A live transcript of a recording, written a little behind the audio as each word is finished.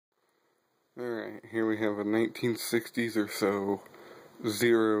Alright, here we have a 1960s or so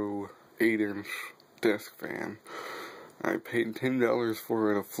zero 8-inch desk fan. I paid $10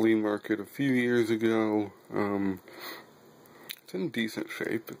 for it at a flea market a few years ago. It's in decent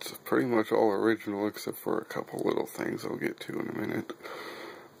shape. It's pretty much all original except for a couple little things I'll get to in a minute.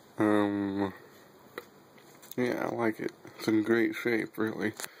 Yeah, I like it. It's in great shape,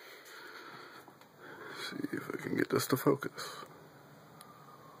 really. Let's see if I can get this to focus.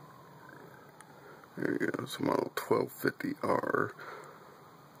 There you go, it's a model 1250R,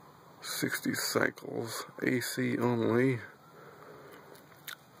 60 cycles, AC only,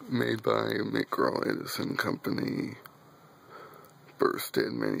 made by Graw Edison Company,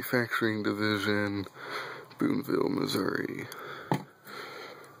 Bersted Manufacturing Division, Boonville, Missouri.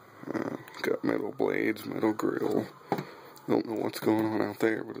 Got metal blades, metal grill. Don't know what's going on out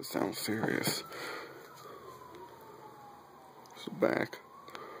there, but it sounds serious. It's the back.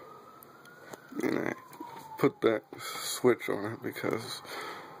 And I put that switch on it because,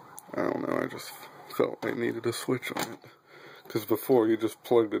 I don't know, I just felt I needed a switch on it. Because before you just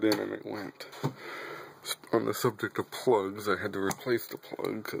plugged it in and it went. On the subject of plugs, I had to replace the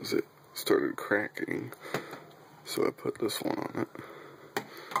plug because it started cracking. So I put this one on it.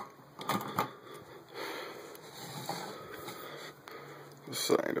 The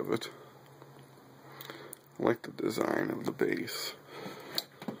side of it. I like the design of the base.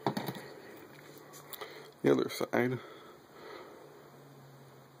 The other side,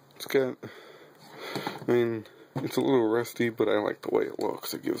 it's got, I mean, it's a little rusty, but I like the way it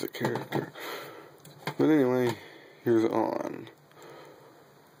looks. It gives it character. But anyway, here's on.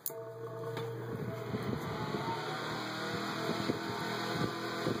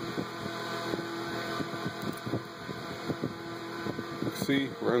 See,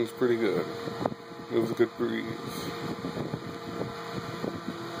 runs pretty good. Gives a good breeze.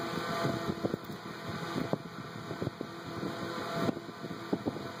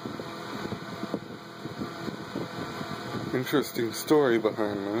 Interesting story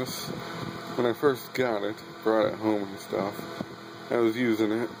behind this. When I first got it, brought it home and stuff, I was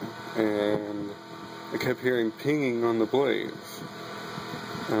using it, and I kept hearing pinging on the blades.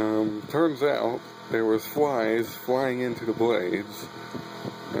 Turns out, there was flies flying into the blades,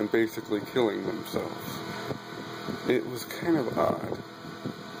 and basically killing themselves. It was kind of odd.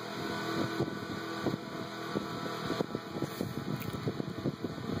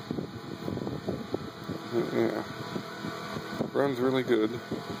 Yeah. Runs really good.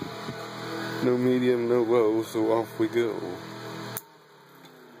 No medium, no low, so off we go.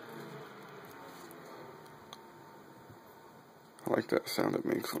 I like that sound it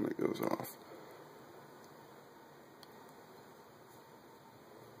makes when it goes off.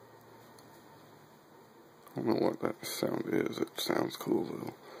 I don't know what that sound is. It sounds cool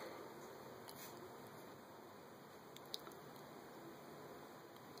though.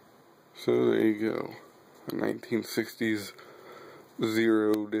 So there you go. A 1960s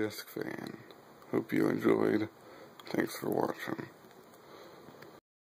zero disc fan. Hope you enjoyed. Thanks for watching.